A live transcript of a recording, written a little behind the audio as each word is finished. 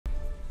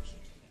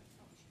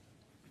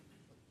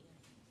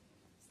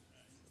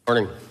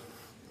Morning.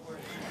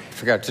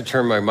 Forgot to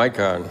turn my mic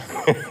on.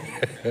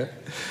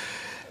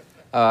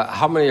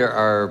 How many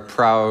are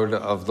proud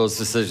of those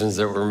decisions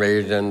that were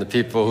made and the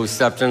people who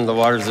stepped into the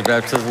waters of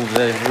baptism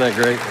today? Isn't that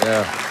great?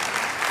 Yeah.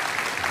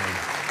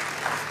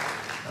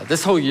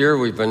 This whole year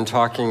we've been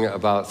talking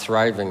about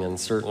thriving, and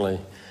certainly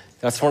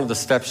that's one of the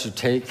steps you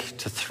take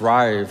to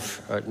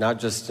thrive, not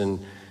just in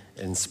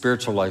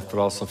spiritual life, but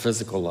also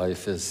physical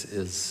life,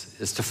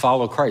 is to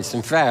follow Christ.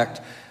 In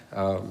fact,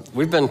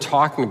 we've been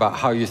talking about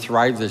how you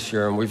thrive this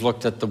year, and we've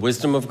looked at the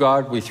wisdom of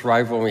God. We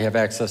thrive when we have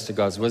access to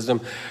God's wisdom.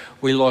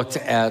 We looked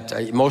at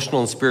emotional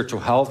and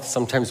spiritual health.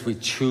 Sometimes we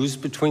choose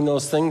between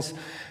those things,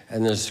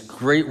 and there's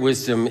great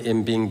wisdom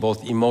in being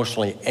both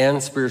emotionally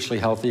and spiritually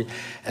healthy.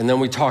 And then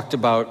we talked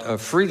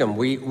about freedom.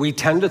 We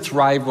tend to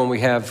thrive when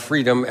we have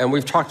freedom, and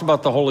we've talked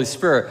about the Holy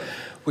Spirit.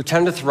 We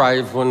tend to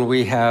thrive when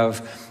we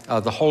have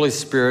the Holy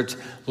Spirit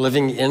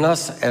living in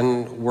us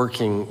and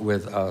working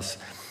with us.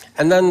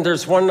 And then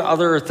there's one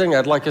other thing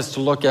I'd like us to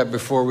look at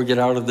before we get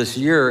out of this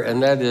year,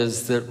 and that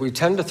is that we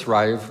tend to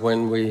thrive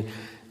when we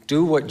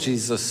do what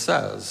Jesus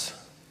says.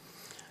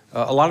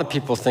 A lot of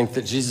people think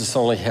that Jesus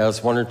only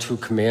has one or two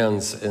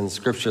commands in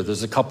Scripture.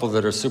 There's a couple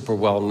that are super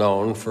well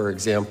known. For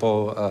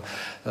example,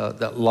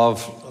 that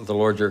love the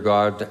Lord your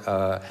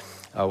God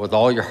with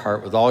all your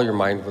heart, with all your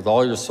mind, with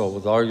all your soul,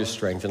 with all your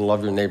strength, and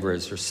love your neighbor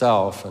as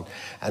yourself.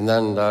 And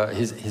then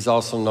he's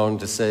also known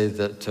to say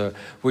that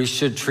we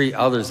should treat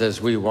others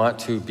as we want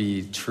to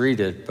be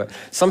treated. But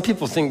some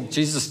people think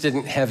Jesus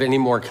didn't have any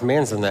more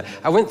commands than that.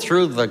 I went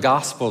through the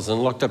Gospels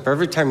and looked up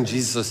every time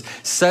Jesus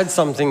said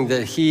something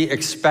that he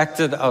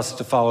expected us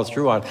to follow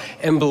through on.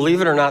 And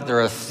believe it or not,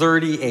 there are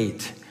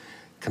 38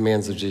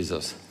 commands of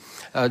Jesus.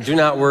 Do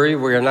not worry,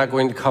 we are not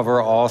going to cover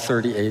all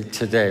 38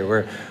 today.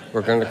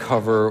 We're going to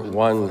cover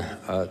one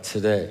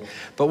today.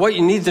 But what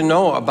you need to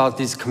know about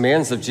these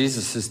commands of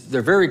Jesus is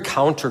they're very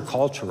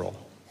countercultural.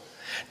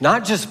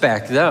 Not just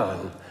back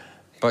then,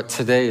 but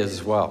today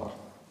as well.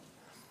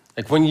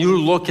 Like when you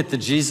look at the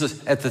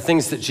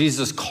things that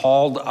Jesus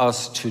called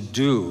us to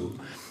do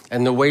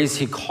and the ways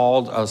he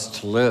called us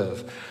to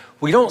live,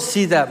 we don't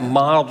see that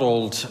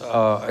modeled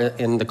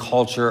in the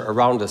culture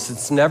around us.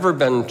 It's never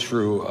been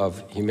true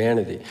of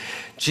humanity.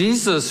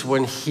 Jesus,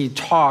 when he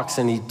talks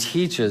and he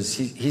teaches,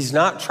 he's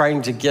not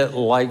trying to get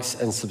likes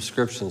and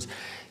subscriptions.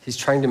 He's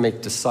trying to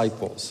make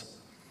disciples.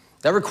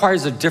 That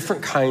requires a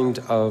different kind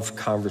of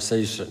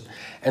conversation.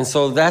 And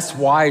so that's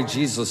why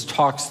Jesus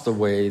talks the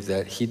way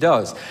that he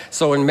does.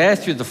 So in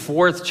Matthew, the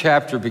 4th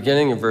chapter,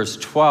 beginning in verse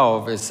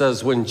 12, it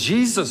says, when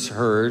Jesus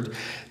heard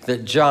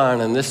that John,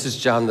 and this is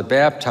John the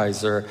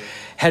Baptizer,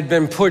 had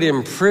been put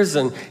in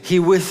prison, he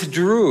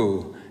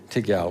withdrew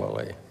to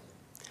Galilee.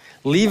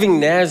 Leaving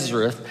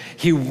Nazareth,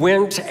 he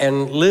went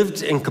and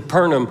lived in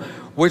Capernaum,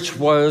 which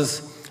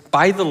was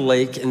by the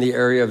lake in the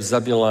area of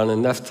Zebulun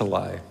and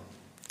Naphtali,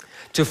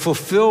 to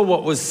fulfill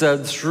what was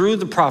said through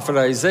the prophet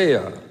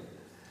Isaiah.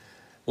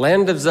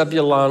 Land of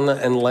Zebulun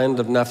and land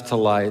of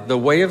Naphtali, the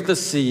way of the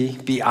sea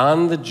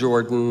beyond the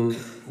Jordan,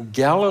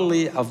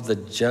 Galilee of the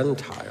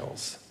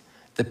Gentiles.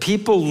 The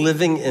people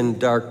living in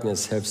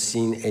darkness have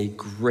seen a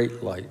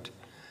great light.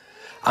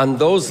 On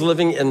those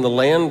living in the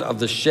land of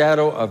the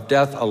shadow of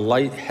death, a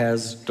light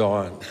has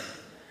dawned.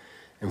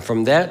 And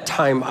from that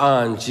time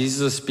on,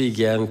 Jesus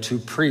began to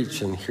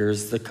preach, and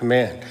here's the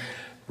command: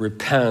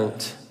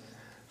 repent,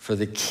 for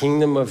the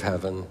kingdom of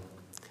heaven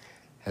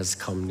has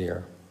come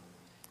near.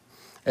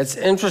 It's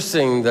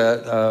interesting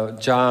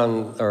that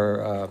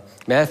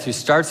Matthew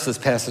starts this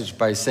passage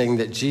by saying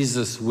that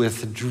Jesus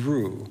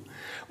withdrew.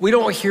 We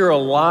don't hear a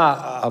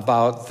lot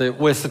about the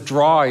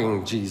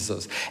withdrawing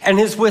Jesus. And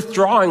his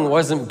withdrawing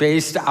wasn't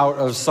based out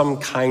of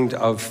some kind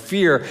of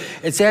fear.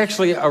 It's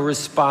actually a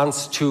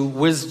response to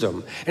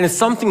wisdom. And it's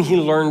something he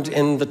learned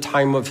in the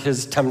time of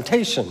his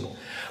temptation.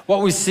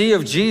 What we see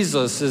of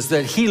Jesus is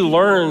that he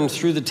learned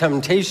through the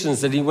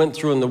temptations that he went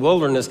through in the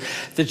wilderness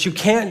that you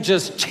can't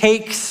just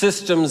take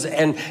systems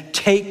and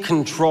take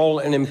control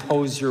and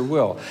impose your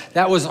will.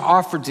 That was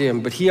offered to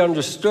him, but he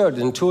understood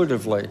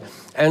intuitively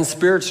and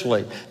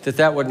spiritually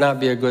that would not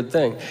be a good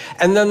thing.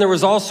 And then there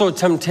was also a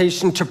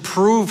temptation to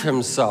prove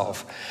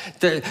himself,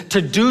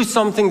 to do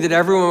something that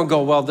everyone would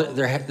go, well,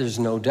 there's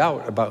no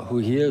doubt about who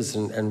he is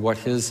and what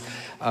his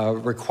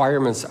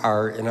requirements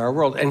are in our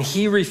world. And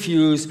he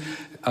refused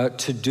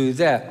to do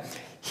that.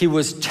 He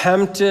was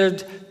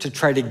tempted to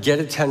try to get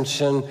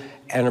attention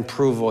and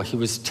approval. He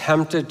was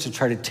tempted to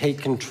try to take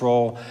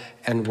control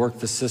and work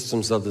the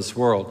systems of this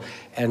world.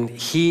 And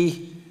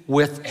he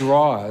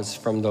withdraws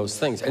from those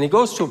things. And he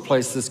goes to a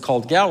place that's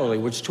called Galilee,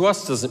 which to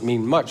us doesn't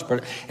mean much,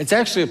 but it's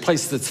actually a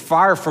place that's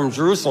far from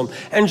Jerusalem.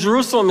 And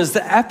Jerusalem is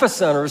the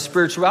epicenter of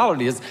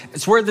spirituality.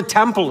 It's where the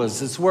temple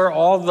is. It's where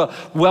all the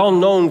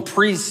well-known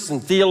priests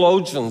and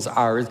theologians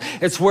are.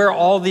 It's where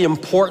all the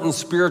important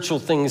spiritual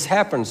things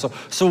happen. So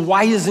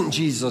why isn't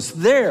Jesus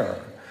there?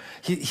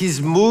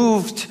 He's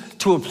moved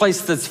to a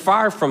place that's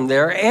far from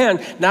there,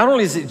 and not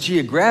only is it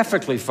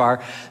geographically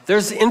far,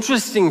 there's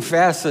interesting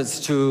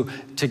facets to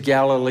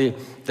Galilee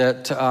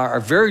that are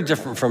very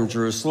different from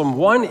Jerusalem.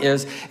 One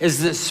is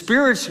that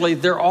spiritually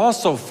they're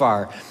also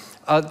far.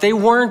 They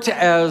weren't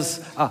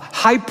as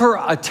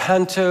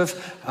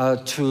hyper-attentive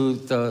to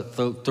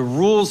the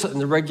rules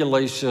and the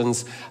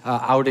regulations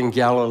out in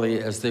Galilee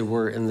as they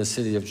were in the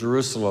city of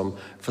Jerusalem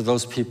for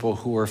those people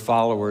who were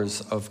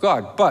followers of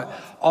God. But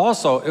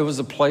also, it was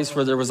a place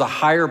where there was a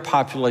higher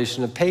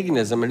population of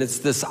paganism, and it's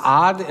this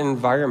odd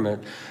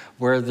environment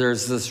where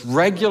there's this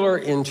regular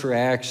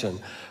interaction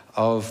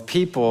of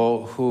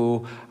people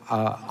who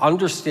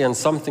understand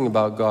something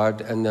about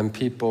God and then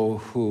people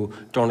who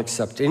don't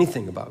accept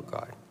anything about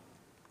God.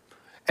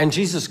 And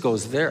Jesus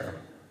goes there,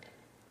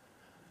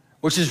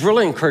 which is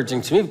really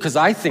encouraging to me because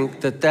I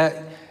think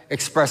that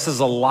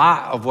expresses a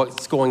lot of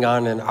what's going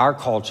on in our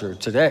culture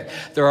today.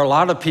 There are a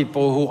lot of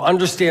people who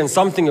understand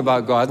something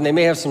about God, and they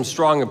may have some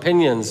strong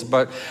opinions,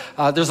 but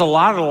there's a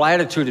lot of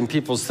latitude in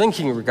people's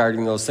thinking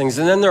regarding those things.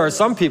 And then there are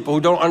some people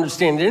who don't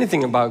understand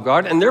anything about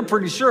God, and they're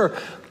pretty sure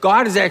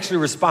God is actually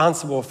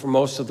responsible for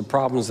most of the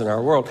problems in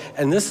our world.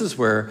 And this is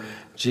where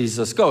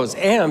Jesus goes.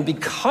 And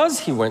because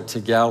he went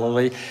to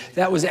Galilee,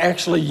 that was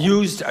actually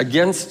used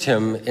against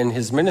him in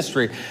his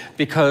ministry,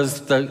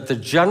 because the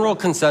general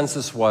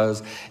consensus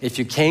was if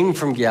you came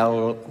from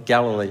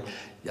Galilee,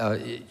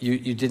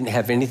 you didn't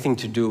have anything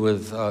to do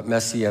with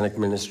messianic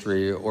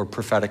ministry or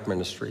prophetic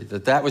ministry,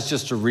 that was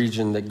just a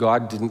region that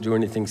God didn't do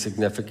anything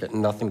significant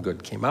and nothing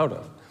good came out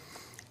of.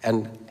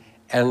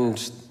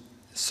 And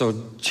so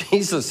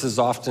Jesus is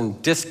often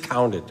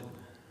discounted,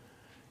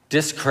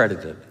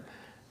 discredited,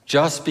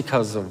 just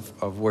because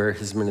of where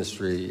his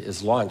ministry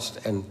is launched.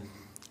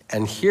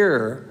 And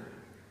here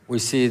we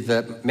see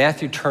that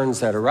Matthew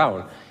turns that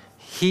around.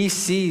 He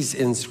sees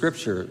in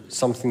Scripture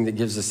something that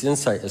gives us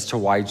insight as to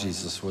why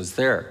Jesus was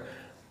there.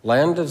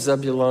 Land of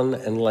Zebulun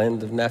and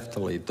land of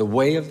Naphtali, the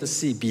way of the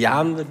sea,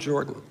 beyond the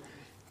Jordan,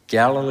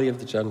 Galilee of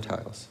the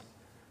Gentiles.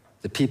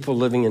 The people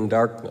living in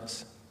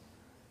darkness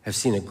have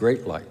seen a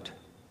great light.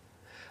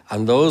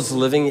 On those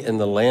living in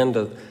the land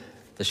of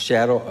the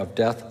shadow of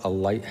death, a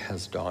light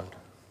has dawned.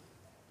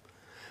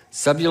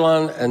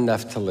 Zebulun and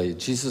Naphtali,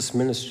 Jesus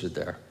ministered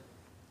there.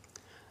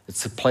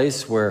 It's a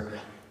place where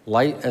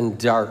light and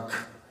dark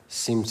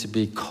seem to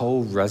be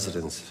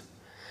co-residents.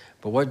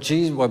 But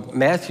what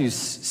Matthew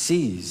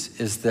sees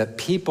is that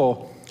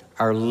people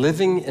are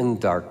living in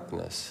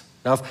darkness.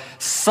 Now, if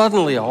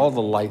suddenly all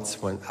the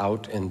lights went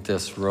out in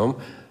this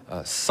room,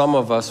 some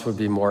of us would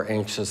be more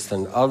anxious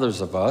than others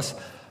of us.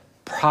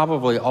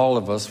 Probably all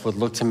of us would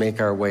look to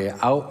make our way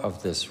out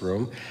of this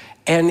room.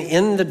 And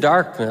in the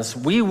darkness,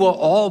 we will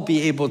all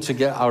be able to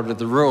get out of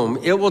the room.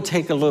 It will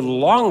take a little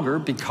longer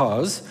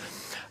because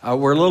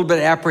we're a little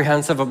bit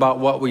apprehensive about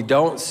what we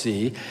don't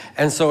see.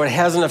 And so it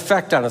has an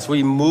effect on us.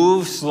 We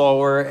move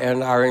slower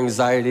and our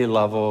anxiety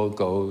level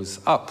goes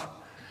up.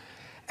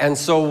 And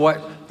so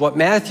what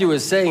Matthew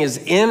is saying is,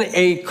 in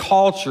a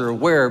culture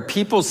where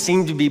people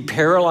seem to be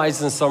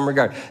paralyzed in some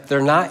regard,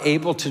 they're not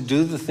able to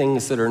do the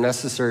things that are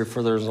necessary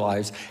for their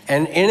lives,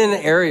 and in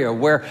an area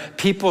where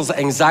people's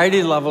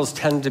anxiety levels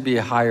tend to be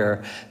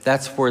higher,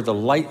 that's where the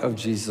light of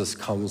Jesus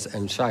comes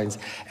and shines.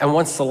 And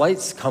once the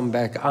lights come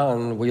back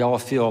on, we all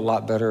feel a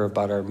lot better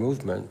about our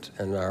movement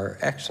and our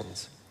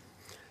actions.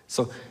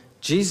 So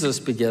Jesus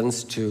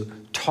begins to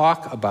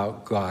talk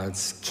about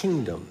God's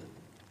kingdom.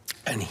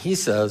 And he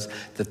says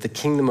that the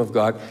kingdom of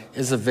God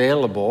is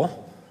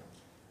available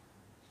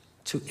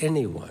to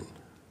anyone.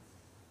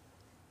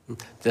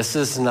 This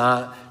is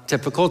not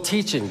typical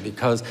teaching,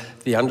 because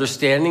the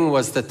understanding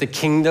was that the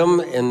kingdom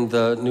in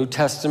the New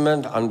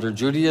Testament under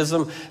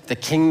Judaism, the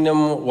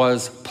kingdom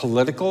was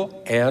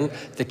political, and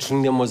the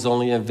kingdom was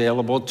only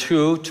available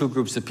to two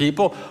groups of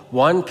people.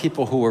 One,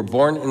 people who were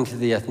born into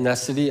the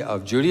ethnicity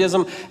of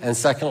Judaism, and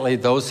secondly,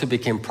 those who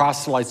became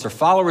proselytes or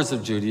followers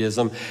of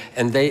Judaism,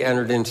 and they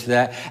entered into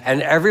that.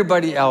 And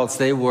everybody else,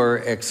 they were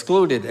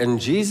excluded.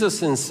 And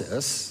Jesus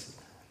insists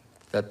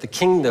that the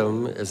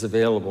kingdom is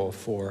available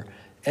for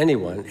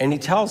anyone. And he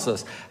tells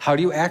us, how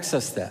do you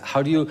access that?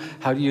 How do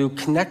you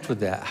connect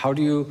with that? How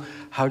do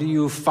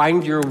you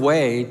find your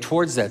way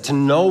towards that, to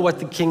know what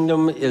the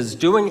kingdom is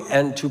doing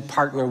and to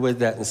partner with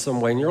that in some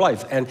way in your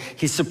life? And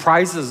he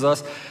surprises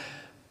us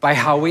by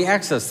how we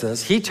access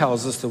this. He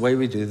tells us the way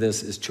we do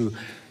this is to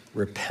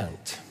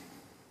repent.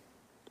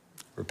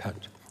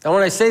 Repent. Now,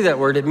 when I say that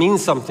word, it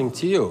means something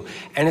to you.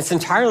 And it's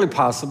entirely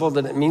possible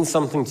that it means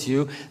something to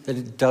you that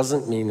it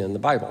doesn't mean in the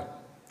Bible.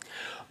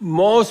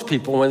 Most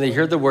people, when they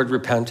hear the word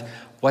repent,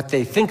 what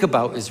they think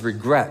about is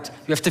regret.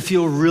 You have to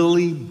feel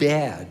really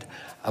bad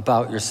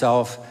about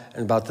yourself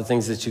and about the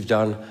things that you've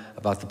done,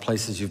 about the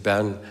places you've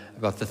been,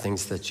 about the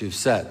things that you've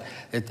said.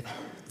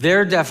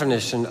 Their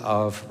definition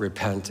of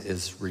repent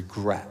is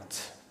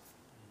regret.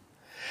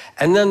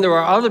 And then there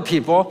are other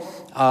people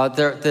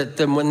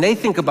that when they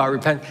think about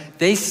repent,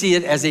 they see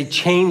it as a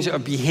change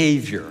of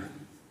behavior.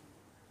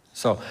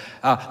 So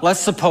let's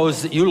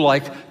suppose that you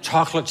like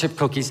chocolate chip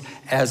cookies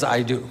as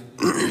I do.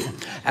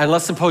 And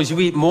let's suppose you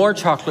eat more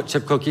chocolate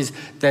chip cookies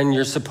than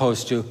you're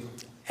supposed to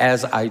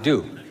as I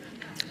do.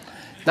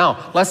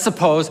 Now, let's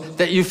suppose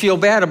that you feel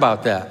bad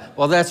about that.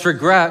 Well, that's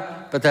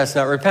regret, but that's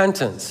not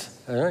repentance.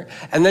 All right?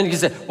 And then you can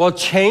say, well,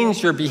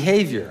 change your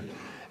behavior.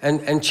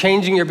 And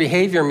changing your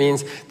behavior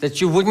means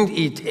that you wouldn't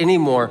eat any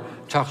more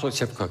chocolate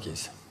chip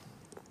cookies.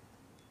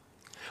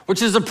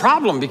 Which is a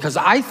problem because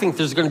I think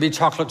there's going to be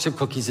chocolate chip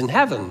cookies in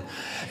heaven.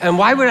 And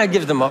why would I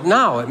give them up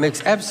now? It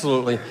makes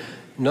absolutely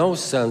no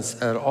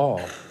sense at all.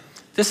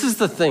 This is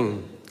the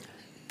thing.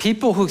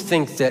 People who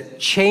think that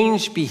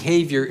changed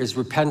behavior is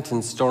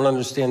repentance don't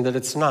understand that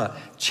it's not.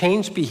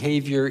 Changed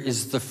behavior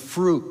is the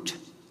fruit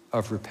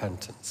of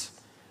repentance.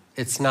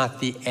 It's not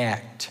the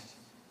act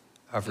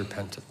of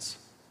repentance.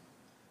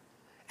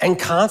 And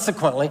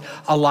consequently,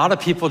 a lot of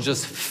people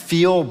just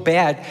feel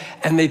bad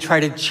and they try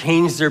to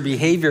change their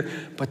behavior,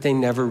 but they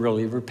never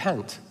really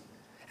repent.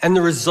 And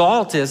the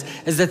result is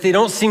that they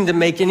don't seem to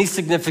make any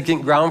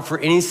significant ground for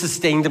any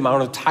sustained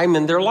amount of time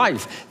in their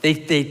life. They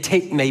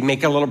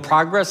make a little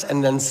progress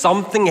and then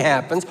something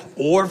happens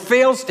or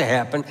fails to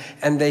happen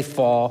and they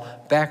fall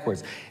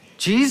backwards.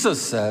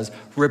 Jesus says,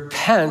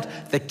 repent,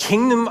 the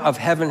kingdom of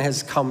heaven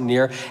has come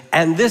near,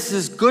 and this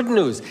is good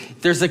news.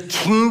 There's a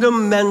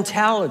kingdom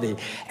mentality,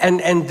 and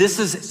this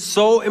is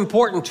so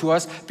important to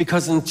us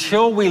because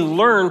until we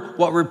learn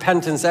what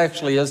repentance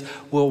actually is,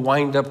 we'll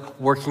wind up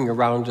working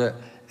around it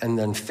and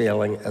then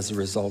failing as a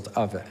result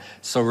of it.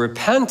 So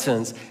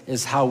repentance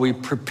is how we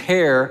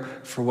prepare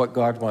for what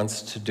God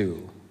wants to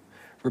do.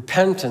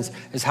 Repentance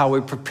is how we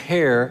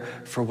prepare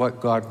for what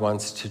God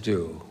wants to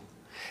do.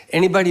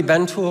 Anybody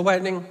been to a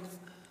wedding?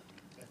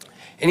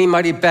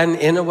 Anybody been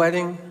in a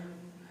wedding?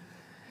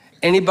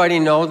 Anybody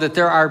know that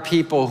there are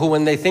people who,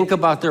 when they think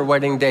about their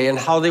wedding day and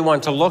how they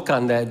want to look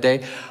on that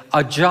day,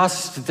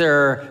 adjust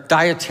their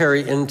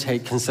dietary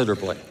intake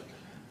considerably,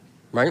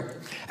 right?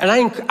 And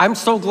I'm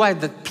so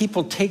glad that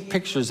people take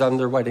pictures on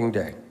their wedding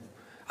day.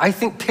 I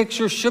think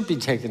pictures should be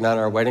taken on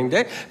our wedding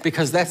day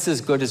because that's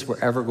as good as we're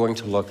ever going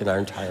to look in our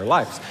entire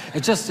lives.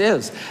 It just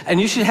is. And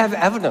you should have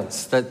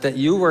evidence that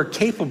you were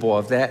capable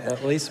of that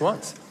at least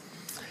once.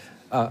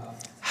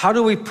 How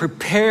do we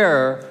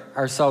prepare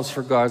ourselves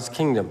for God's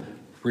kingdom?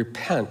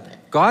 Repent.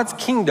 God's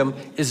kingdom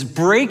is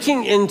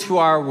breaking into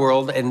our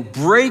world and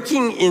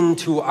breaking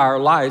into our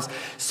lives.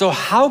 So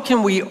how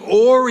can we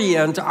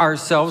orient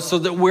ourselves so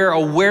that we're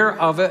aware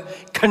of it,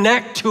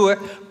 connect to it,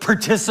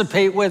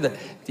 participate with it?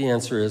 The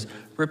answer is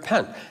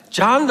repent.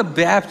 John the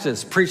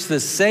Baptist preached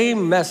the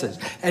same message,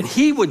 and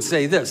he would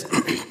say this.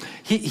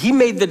 He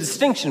made the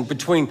distinction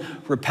between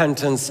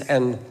repentance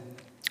and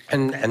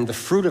the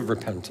fruit of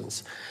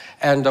repentance.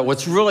 And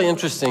what's really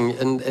interesting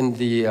in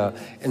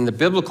the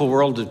biblical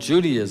world of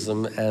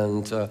Judaism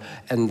and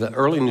the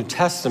early New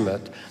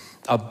Testament,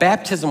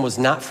 baptism was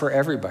not for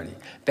everybody.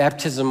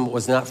 Baptism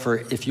was not for,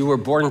 if you were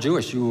born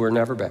Jewish, you were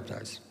never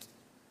baptized.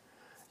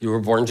 You were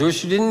born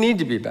Jewish, you didn't need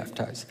to be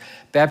baptized.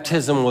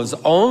 Baptism was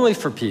only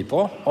for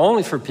people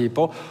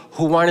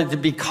who wanted to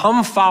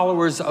become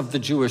followers of the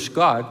Jewish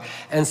God,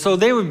 and so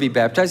they would be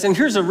baptized. And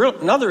here's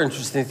another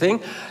interesting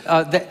thing,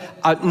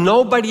 that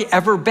nobody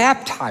ever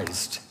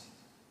baptized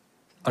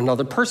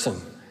another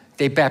person.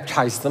 They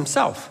baptized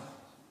themselves.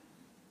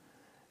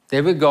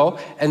 They would go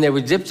and they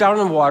would dip down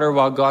in water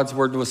while God's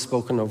word was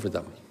spoken over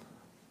them.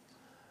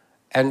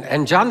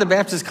 And John the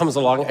Baptist comes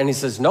along and he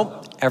says,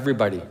 nope,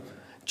 everybody.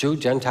 Jew,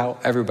 Gentile,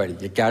 everybody.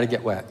 You got to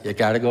get wet. You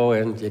got to go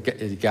in.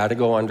 You got to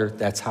go under.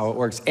 That's how it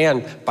works.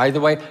 And by the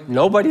way,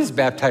 nobody's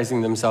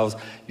baptizing themselves.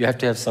 You have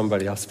to have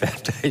somebody else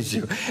baptize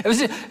you. It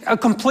was a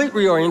complete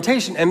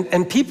reorientation.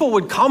 And people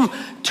would come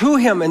to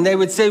him and they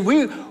would say,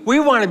 we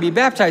want to be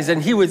baptized.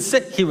 And he would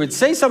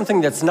say something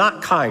that's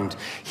not kind.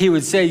 He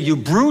would say, you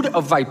brood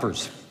of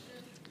vipers.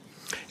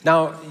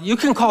 Now, you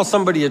can call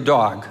somebody a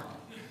dog,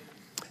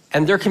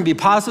 and there can be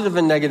positive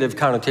and negative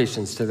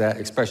connotations to that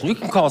expression. You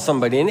can call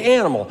somebody an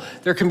animal.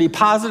 There can be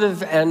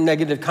positive and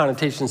negative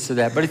connotations to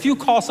that. But if you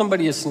call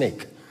somebody a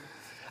snake,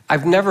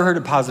 I've never heard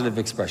a positive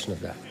expression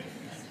of that.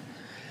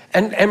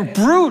 And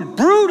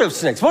brood of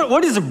snakes.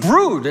 What is a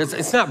brood?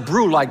 It's not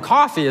brew like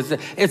coffee.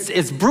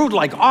 It's brood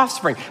like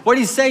offspring. What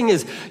he's saying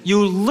is,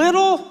 you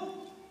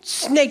little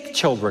snake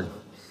children.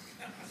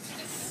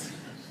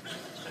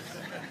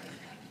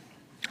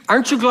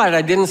 Aren't you glad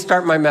I didn't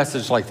start my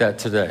message like that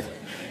today?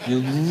 You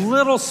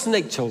little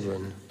snake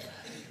children.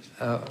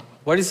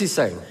 What is he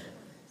saying?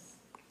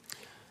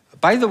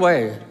 By the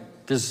way,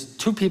 there's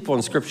two people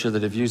in Scripture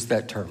that have used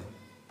that term.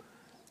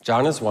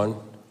 John is one,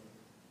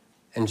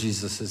 and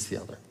Jesus is the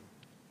other.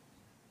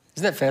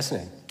 Isn't that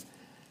fascinating?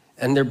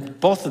 And they're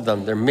both of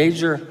them, their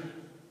major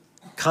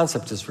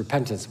concept is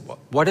repentance.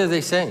 What are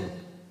they saying?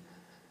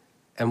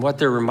 And what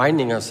they're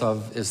reminding us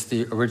of is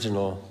the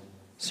original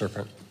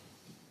serpent.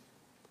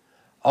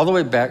 All the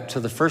way back to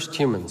the first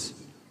humans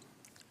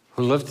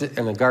who lived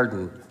in a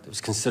garden that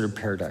was considered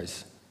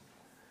paradise.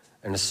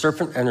 And a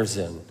serpent enters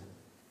in,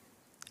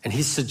 and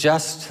he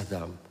suggests to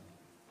them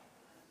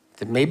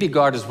that maybe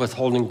God is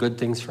withholding good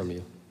things from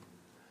you.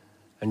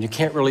 And you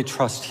can't really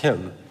trust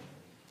him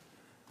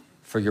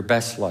for your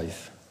best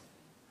life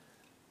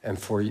and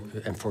for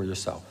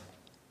yourself.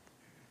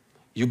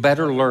 You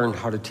better learn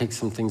how to take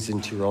some things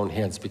into your own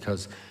hands,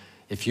 because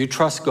if you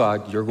trust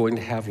God, you're going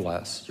to have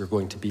less. You're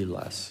going to be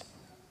less.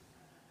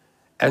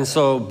 And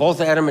so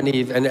both Adam and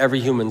Eve and every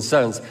human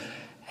since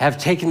have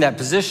taken that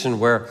position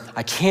where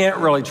I can't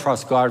really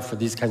trust God for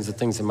these kinds of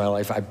things in my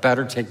life. I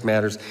better take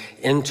matters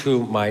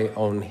into my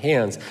own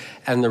hands.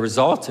 And the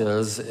result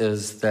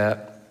is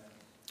that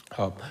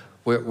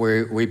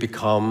we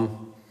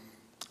become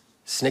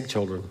snake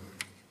children.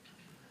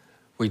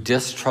 We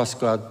distrust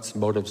God's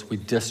motives. We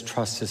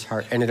distrust his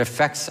heart. And it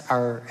affects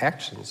our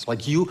actions.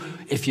 Like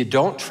if you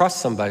don't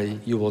trust somebody,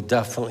 you will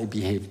definitely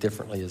behave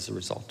differently as a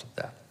result of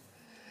that.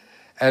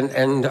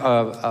 And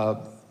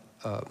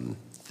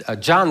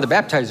John the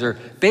Baptizer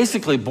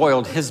basically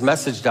boiled his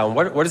message down.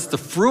 What is the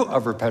fruit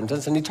of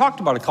repentance? And he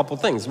talked about a couple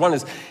things. One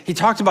is he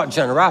talked about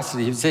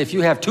generosity. He would say, if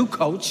you have 2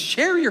 coats,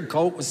 share your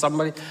coat with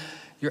somebody,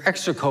 your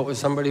extra coat with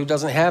somebody who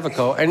doesn't have a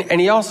coat. And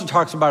he also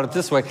talks about it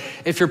this way.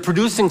 If you're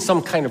producing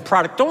some kind of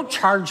product, don't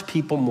charge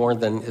people more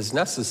than is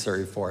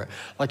necessary for it.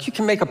 Like, you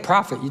can make a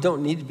profit. You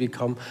don't need to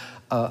become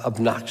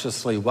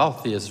obnoxiously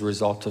wealthy as a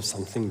result of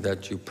something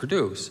that you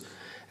produce.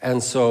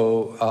 And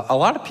so a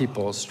lot of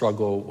people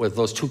struggle with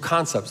those 2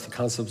 concepts, the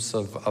concepts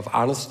of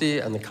honesty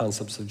and the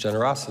concepts of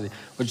generosity.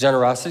 With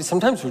generosity,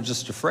 sometimes we're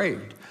just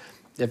afraid.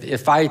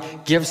 If I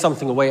give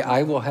something away,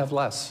 I will have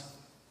less.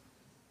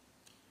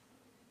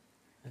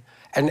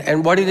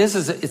 And what it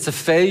is it's a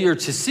failure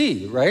to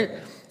see, right?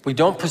 We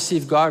don't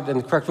perceive God in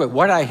the correct way.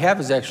 What I have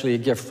is actually a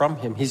gift from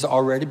him. He's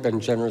already been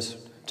generous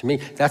to me.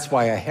 That's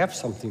why I have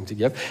something to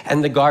give.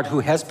 And the God who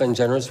has been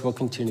generous will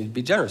continue to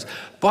be generous.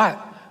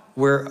 But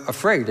we're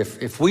afraid.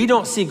 If we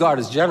don't see God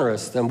as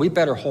generous, then we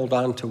better hold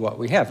on to what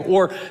we have.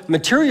 Or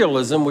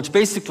materialism, which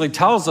basically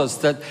tells us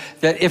that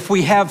if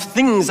we have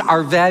things,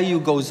 our value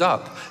goes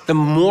up. The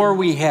more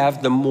we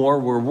have, the more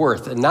we're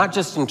worth. And not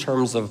just in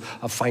terms of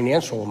a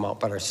financial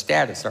amount, but our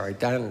status, our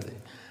identity.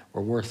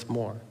 We're worth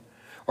more.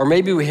 Or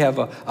maybe we have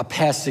a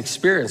past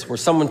experience where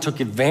someone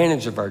took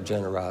advantage of our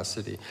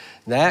generosity.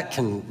 That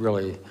can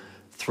really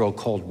throw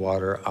cold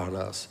water on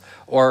us.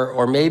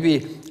 Or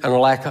maybe a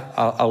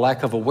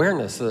lack of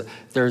awareness.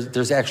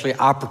 There's actually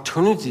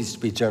opportunities to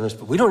be generous,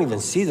 but we don't even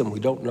see them. We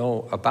don't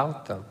know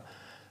about them.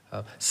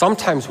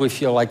 Sometimes we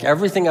feel like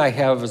everything I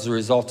have is a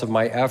result of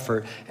my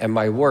effort and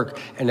my work,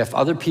 and if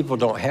other people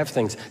don't have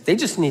things, they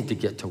just need to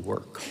get to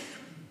work.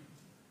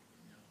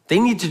 They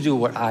need to do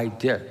what I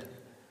did.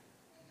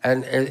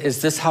 And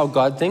is this how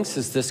God thinks?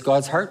 Is this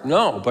God's heart?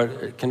 No, but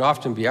it can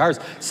often be ours.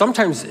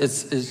 Sometimes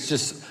it's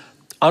just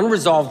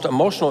unresolved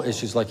emotional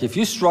issues. Like if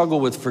you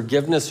struggle with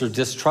forgiveness or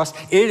distrust,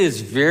 it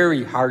is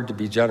very hard to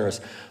be generous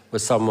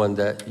with someone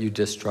that you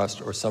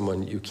distrust or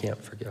someone you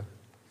can't forgive.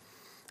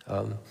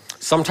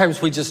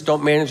 Sometimes we just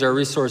don't manage our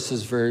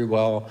resources very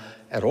well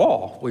at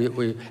all.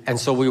 And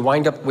so we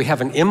wind up, we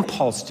have an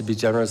impulse to be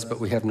generous, but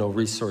we have no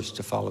resource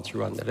to follow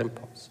through on that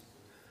impulse.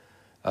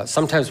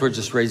 Sometimes we're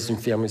just raised in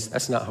families,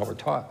 that's not how we're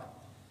taught.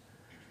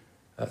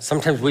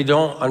 Sometimes we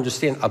don't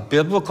understand a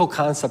biblical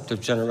concept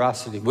of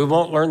generosity. We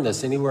won't learn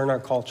this anywhere in our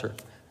culture.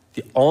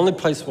 The only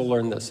place we'll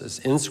learn this is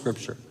in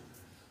Scripture.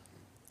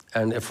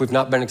 And if we've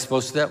not been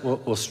exposed to that,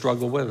 we'll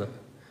struggle with it.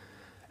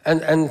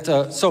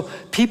 So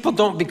people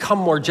don't become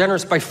more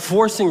generous by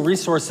forcing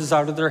resources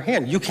out of their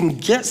hand. You can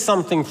get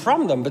something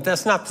from them, but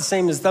that's not the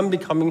same as them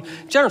becoming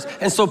generous.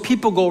 And so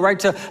people go right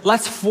to,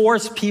 let's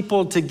force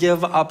people to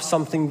give up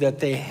something that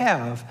they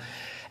have.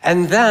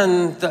 And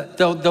then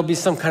there'll be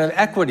some kind of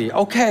equity.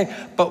 Okay,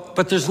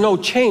 but there's no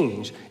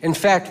change. In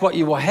fact, what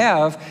you will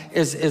have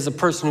is a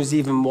person who's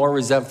even more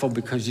resentful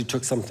because you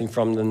took something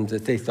from them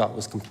that they thought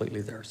was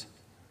completely theirs.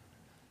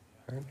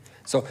 Right?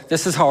 So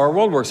this is how our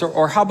world works.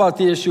 Or how about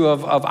the issue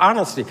of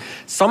honesty?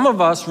 Some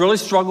of us really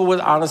struggle with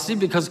honesty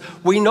because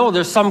we know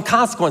there's some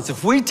consequence.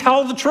 If we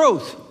tell the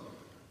truth,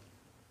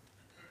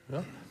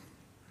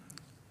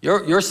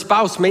 your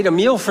spouse made a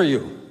meal for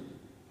you,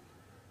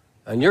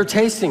 and you're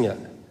tasting it.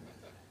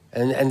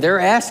 And they're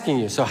asking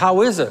you, so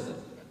how is it?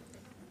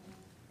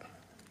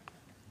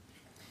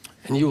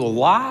 And you will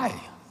lie.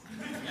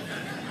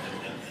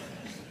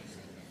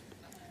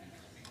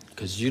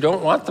 Because you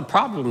don't want the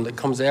problem that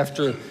comes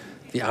after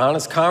the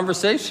honest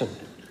conversation,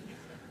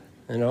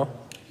 you know?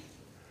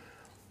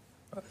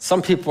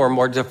 Some people are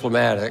more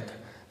diplomatic.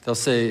 They'll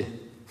say,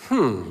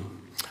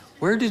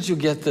 where did you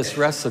get this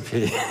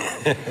recipe?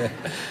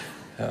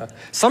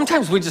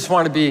 Sometimes we just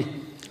want to be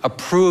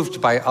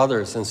approved by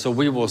others, and so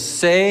we will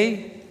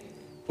say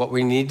what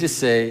we need to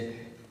say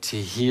to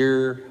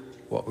hear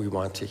what we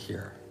want to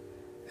hear.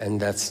 And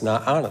that's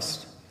not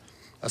honest.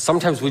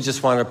 Sometimes we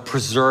just want to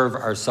preserve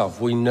ourselves.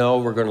 We know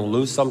we're going to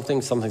lose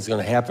something, something's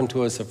going to happen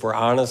to us if we're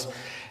honest.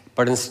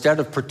 But instead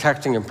of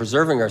protecting and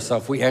preserving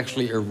ourselves, we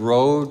actually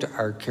erode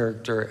our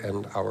character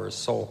and our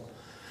soul.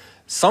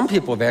 Some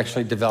people have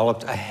actually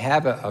developed a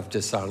habit of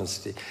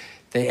dishonesty.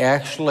 They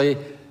actually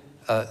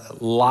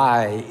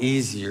lie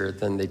easier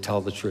than they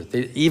tell the truth.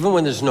 Even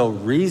when there's no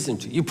reason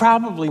to. You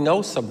probably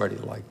know somebody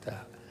like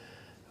that.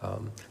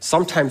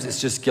 Sometimes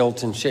it's just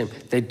guilt and shame.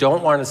 They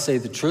don't want to say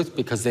the truth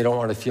because they don't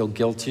want to feel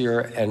guiltier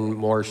and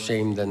more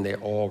shame than they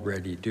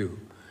already do.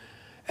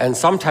 And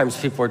sometimes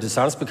people are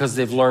dishonest because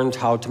they've learned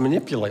how to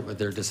manipulate with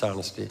their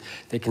dishonesty.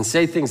 They can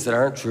say things that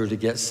aren't true to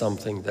get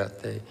something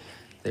that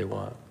they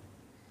want.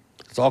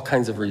 There's all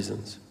kinds of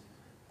reasons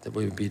that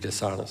we would be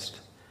dishonest.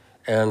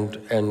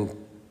 And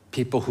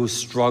people who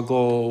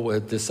struggle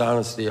with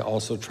dishonesty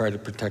also try to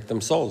protect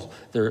themselves.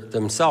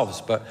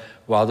 But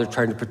while they're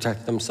trying to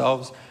protect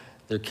themselves,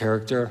 their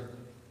character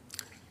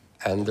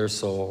and their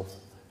soul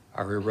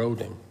are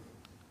eroding.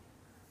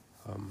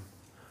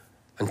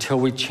 Until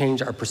we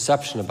change our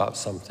perception about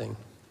something,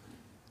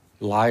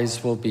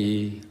 lies will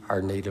be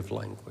our native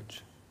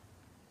language.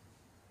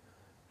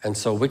 And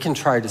so we can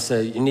try to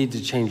say, you need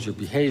to change your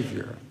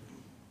behavior.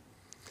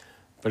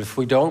 But if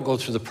we don't go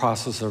through the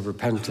process of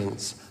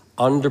repentance,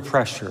 under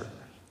pressure,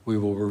 we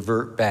will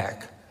revert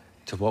back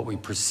to what we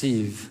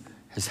perceive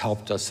has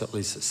helped us at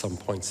least at some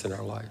points in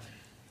our life.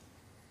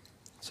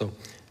 So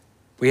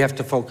we have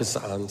to focus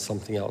on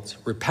something else.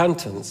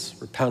 Repentance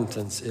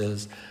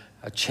is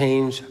a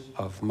change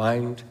of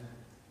mind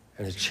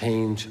and a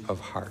change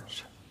of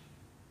heart.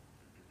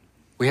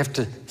 We have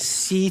to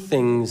see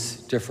things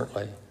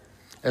differently.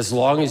 As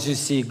long as you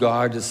see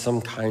God as some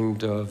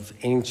kind of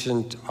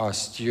ancient,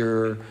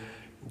 austere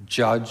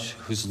judge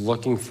who's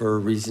looking for a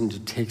reason to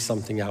take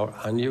something out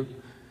on you,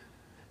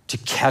 to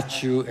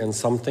catch you in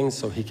something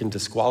so he can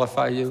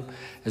disqualify you,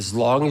 as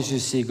long as you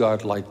see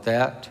God like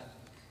that,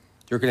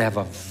 you're going to have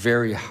a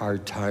very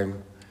hard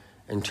time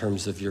in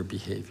terms of your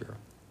behavior.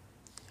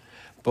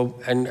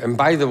 And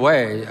by the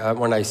way,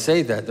 when I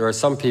say that, there are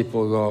some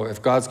people who go,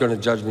 if God's going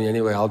to judge me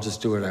anyway, I'll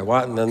just do what I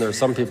want. And then there are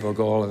some people who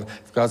go, well,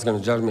 if God's going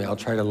to judge me, I'll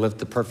try to live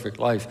the perfect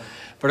life.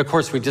 But of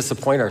course, we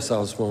disappoint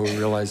ourselves when we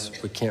realize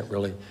we can't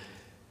really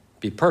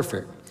be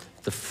perfect.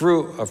 The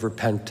fruit of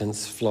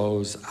repentance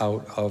flows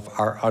out of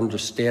our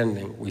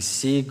understanding. We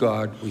see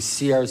God, we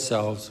see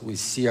ourselves, we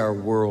see our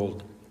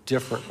world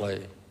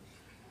differently.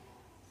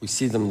 We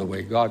see them the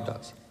way God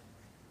does.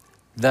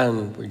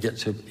 Then we get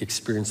to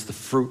experience the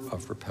fruit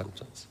of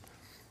repentance.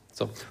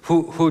 So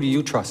who do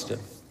you trust in?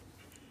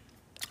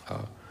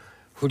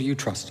 Who do you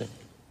trust in?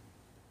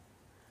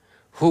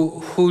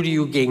 Who do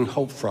you gain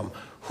hope from?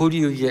 Who do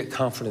you get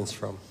confidence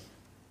from?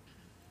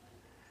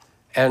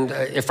 And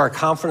if our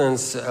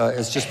confidence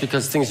is just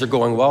because things are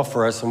going well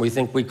for us and we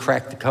think we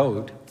cracked the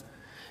code,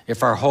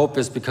 if our hope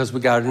is because we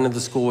got into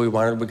the school we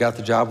wanted, we got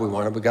the job we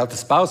wanted, we got the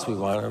spouse we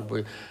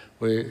wanted,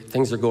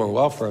 things are going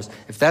well for us.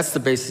 If that's the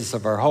basis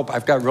of our hope,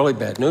 I've got really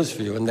bad news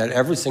for you, and that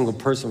every single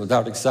person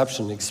without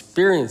exception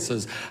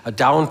experiences a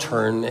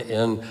downturn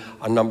in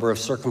a number of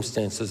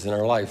circumstances in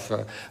our life.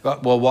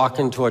 We'll walk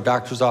into a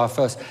doctor's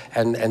office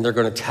and they're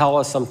going to tell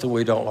us something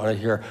we don't want to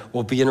hear.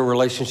 We'll be in a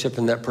relationship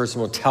and that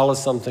person will tell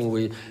us something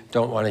we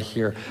don't want to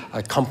hear.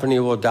 A company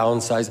will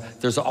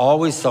downsize. There's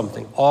always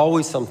something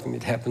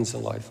that happens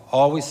in life,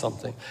 always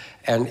something.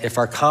 And if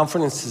our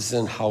confidence is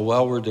in how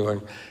well we're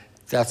doing,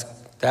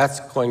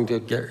 that's going to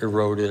get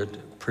eroded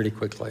pretty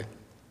quickly.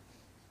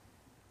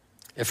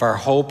 If our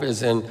hope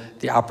is in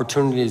the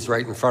opportunities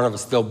right in front of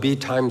us, there'll be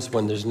times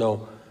when there's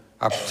no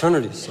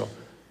opportunities.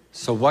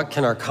 So what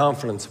can our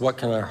confidence, what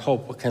can our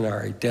hope, what can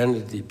our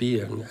identity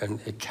be?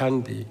 And it can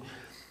be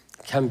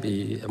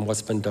in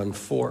what's been done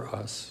for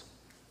us.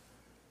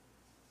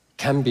 It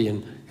can be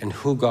in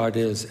who God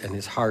is and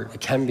his heart.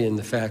 It can be in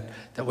the fact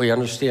that we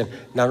understand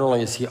not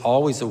only is he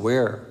always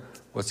aware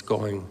what's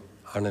going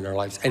on in our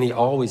lives, and he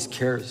always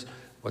cares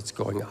what's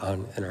going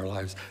on in our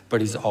lives, but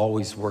he's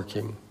always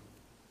working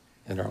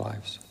in our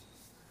lives.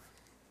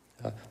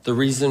 The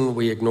reason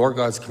we ignore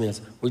God's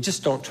commands, we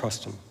just don't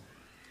trust him.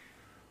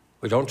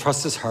 We don't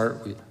trust his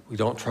heart. We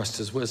don't trust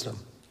his wisdom.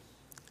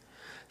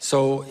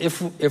 So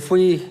if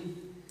we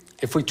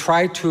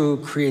try to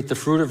create the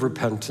fruit of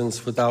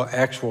repentance without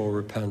actual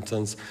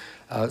repentance,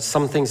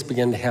 some things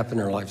begin to happen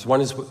in our lives.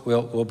 One is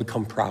we'll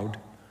become proud.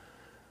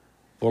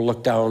 We'll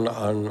look down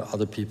on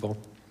other people.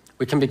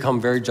 We can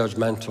become very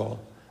judgmental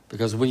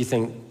because we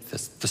think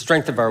the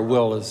strength of our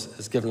will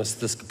has given us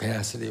this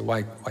capacity.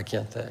 Why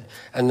can't they?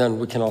 And then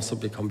we can also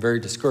become very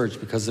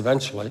discouraged because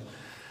eventually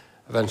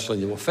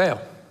you will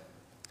fail.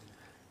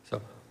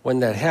 So when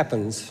that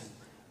happens,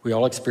 we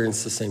all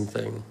experience the same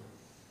thing.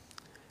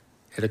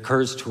 It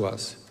occurs to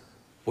us.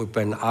 We've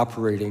been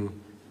operating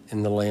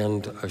in the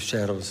land of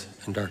shadows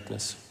and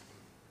darkness.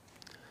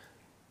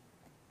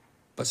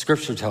 But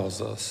Scripture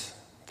tells us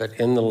that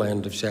in the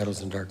land of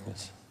shadows and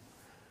darkness,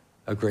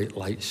 a great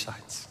light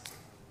shines.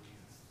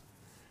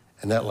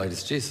 And that light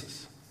is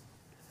Jesus.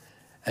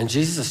 And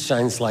Jesus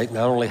shines light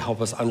not only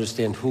help us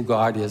understand who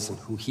God is and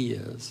who he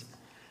is,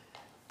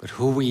 but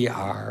who we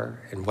are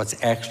and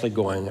what's actually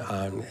going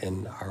on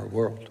in our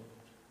world.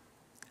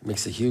 It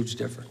makes a huge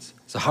difference.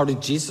 So how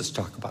did Jesus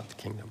talk about the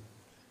kingdom?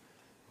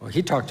 Well,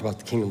 he talked about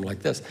the kingdom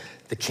like this.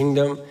 The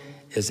kingdom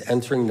is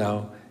entering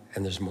now,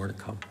 and there's more to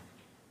come.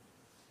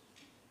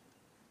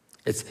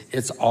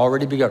 It's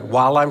already begun.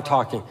 While I'm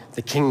talking,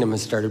 the kingdom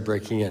has started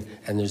breaking in,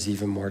 and there's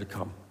even more to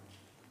come.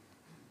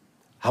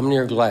 How many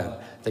are glad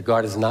that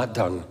God is not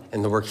done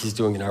in the work he's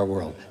doing in our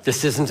world?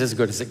 This isn't as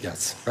good as it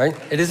gets, right?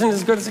 It isn't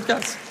as good as it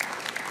gets.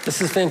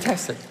 This is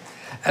fantastic.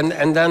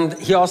 And then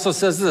he also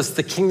says this,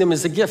 the kingdom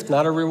is a gift,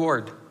 not a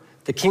reward.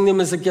 The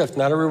kingdom is a gift,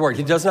 not a reward.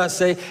 He does not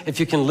say, if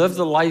you can live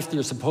the life that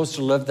you're supposed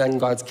to live, then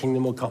God's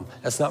kingdom will come.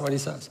 That's not what he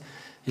says.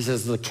 He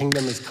says the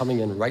kingdom is coming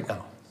in right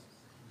now.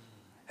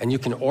 And you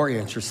can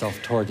orient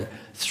yourself toward it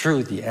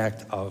through the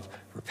act of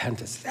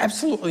repentance. It's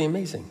absolutely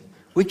amazing.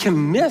 We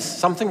can miss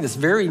something that's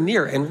very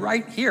near and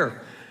right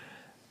here.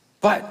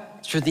 But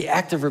through the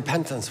act of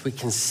repentance, we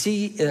can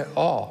see it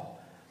all.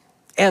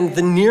 And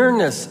the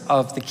nearness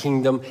of the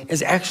kingdom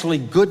is actually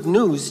good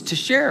news to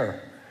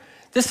share.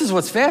 This is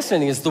what's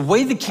fascinating, is the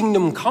way the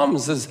kingdom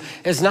comes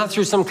is not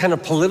through some kind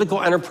of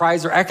political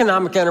enterprise or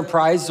economic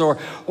enterprise or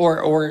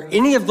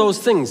any of those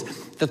things.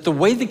 That the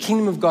way the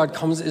kingdom of God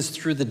comes is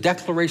through the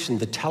declaration,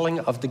 the telling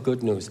of the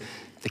good news.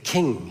 The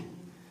king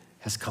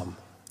has come,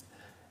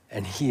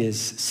 and he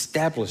is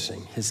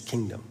establishing his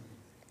kingdom.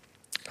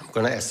 I'm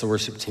going to ask the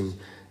worship team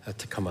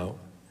to come out.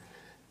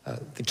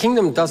 The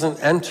kingdom doesn't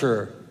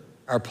enter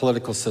our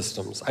political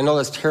systems. I know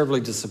that's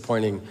terribly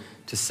disappointing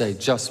to say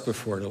just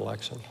before an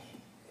election.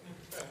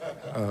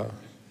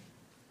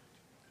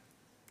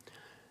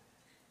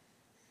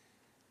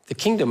 The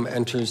kingdom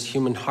enters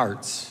human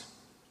hearts.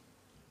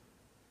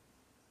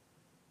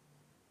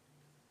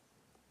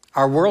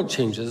 Our world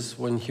changes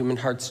when human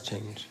hearts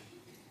change.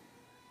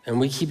 And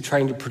we keep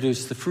trying to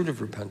produce the fruit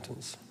of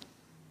repentance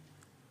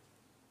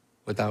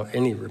without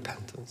any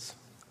repentance.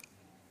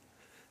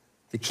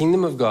 The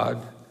kingdom of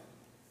God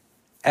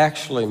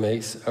actually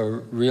makes a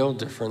real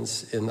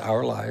difference in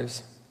our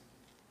lives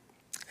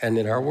and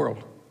in our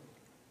world.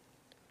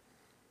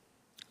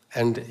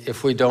 And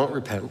if we don't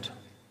repent,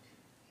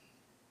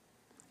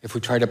 if we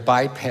try to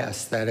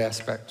bypass that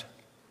aspect,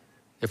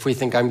 if we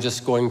think I'm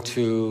just going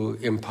to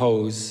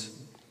impose,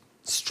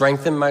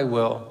 strengthen my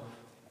will,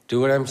 do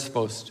what I'm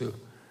supposed to,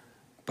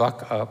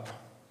 buck up.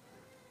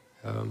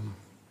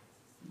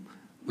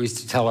 We used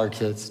to tell our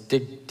kids,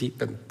 dig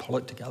deep and pull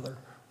it together.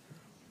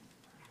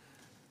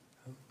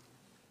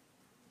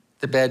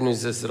 The bad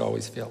news is it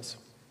always fails.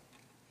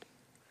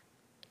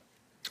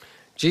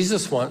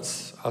 Jesus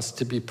wants us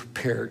to be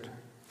prepared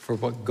for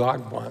what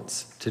God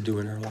wants to do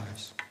in our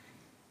lives.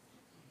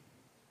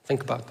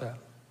 Think about that.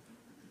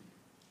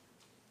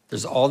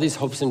 There's all these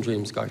hopes and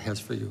dreams God has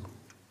for you.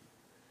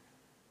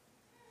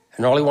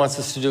 And all he wants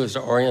us to do is to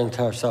orient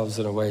ourselves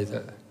in a way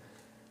that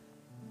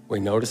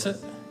we notice it,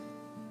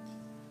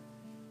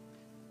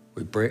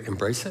 we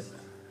embrace it,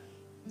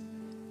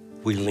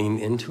 we lean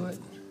into it,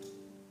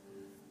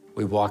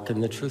 we walk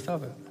in the truth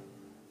of it.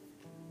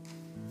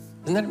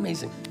 Isn't that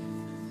amazing?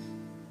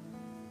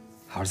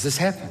 How does this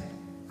happen?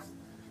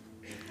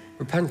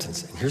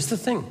 Repentance. And here's the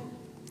thing.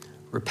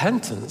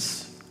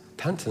 Repentance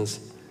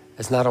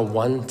is not a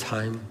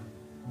one-time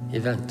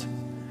event.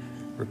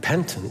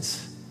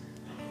 Repentance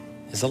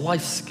is a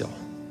life skill.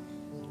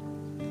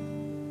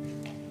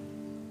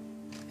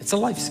 It's a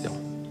life skill.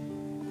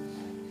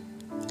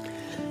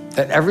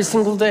 That every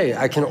single day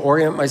I can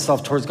orient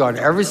myself towards God.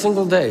 Every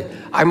single day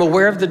I'm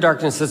aware of the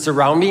darkness that's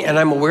around me, and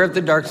I'm aware of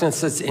the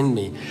darkness that's in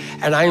me.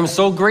 And I am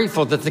so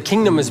grateful that the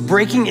kingdom is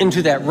breaking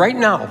into that right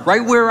now,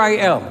 right where I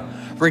am.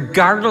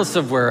 Regardless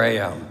of where I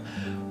am,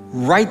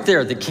 right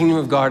there, the kingdom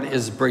of God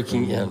is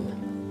breaking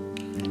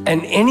in.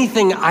 And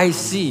anything I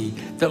see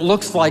that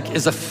looks like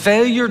is a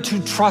failure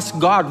to trust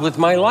God with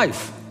my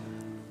life,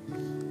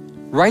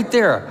 right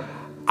there,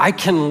 I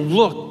can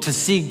look to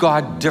see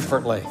God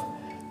differently.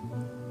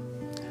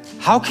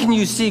 How can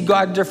you see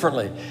God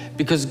differently?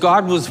 Because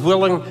God was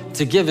willing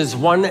to give his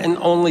one and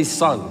only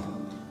son,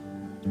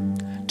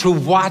 to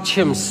watch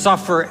him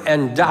suffer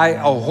and die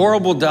a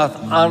horrible death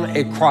on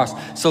a cross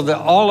so that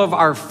all of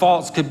our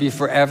faults could be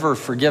forever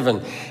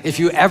forgiven. If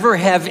you ever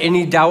have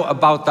any doubt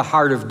about the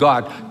heart of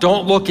God,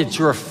 don't look at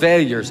your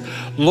failures.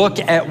 Look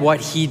at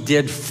what he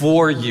did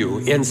for you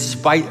in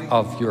spite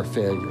of your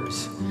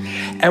failures.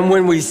 And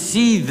when we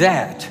see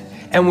that,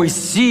 and we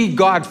see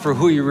God for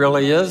who he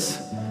really is,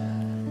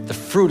 the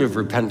fruit of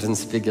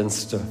repentance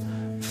begins to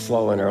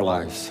flow in our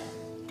lives.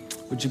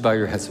 Would you bow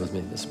your heads with me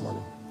this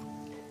morning?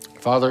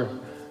 Father,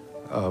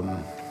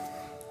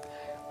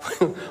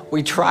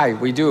 we try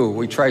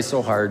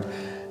so hard,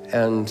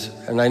 and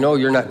I know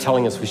you're not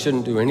telling us we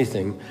shouldn't do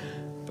anything,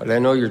 but I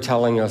know you're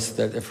telling us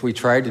that if we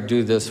try to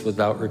do this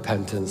without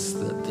repentance,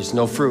 that there's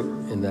no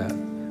fruit in that,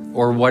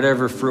 or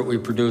whatever fruit we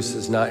produce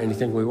is not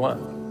anything we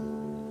want.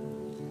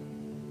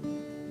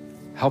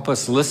 Help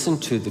us listen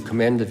to the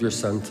command of your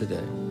Son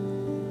today.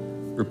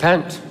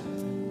 Repent.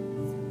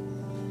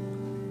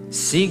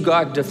 See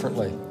God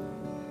differently.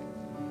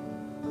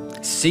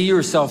 See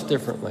yourself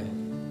differently.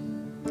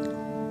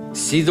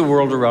 See the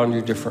world around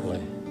you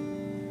differently,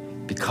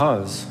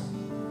 because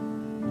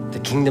the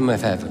kingdom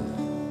of heaven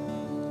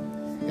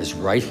is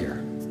right here.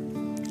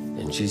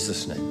 In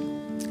Jesus'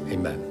 name,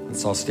 amen.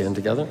 Let's all stand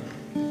together.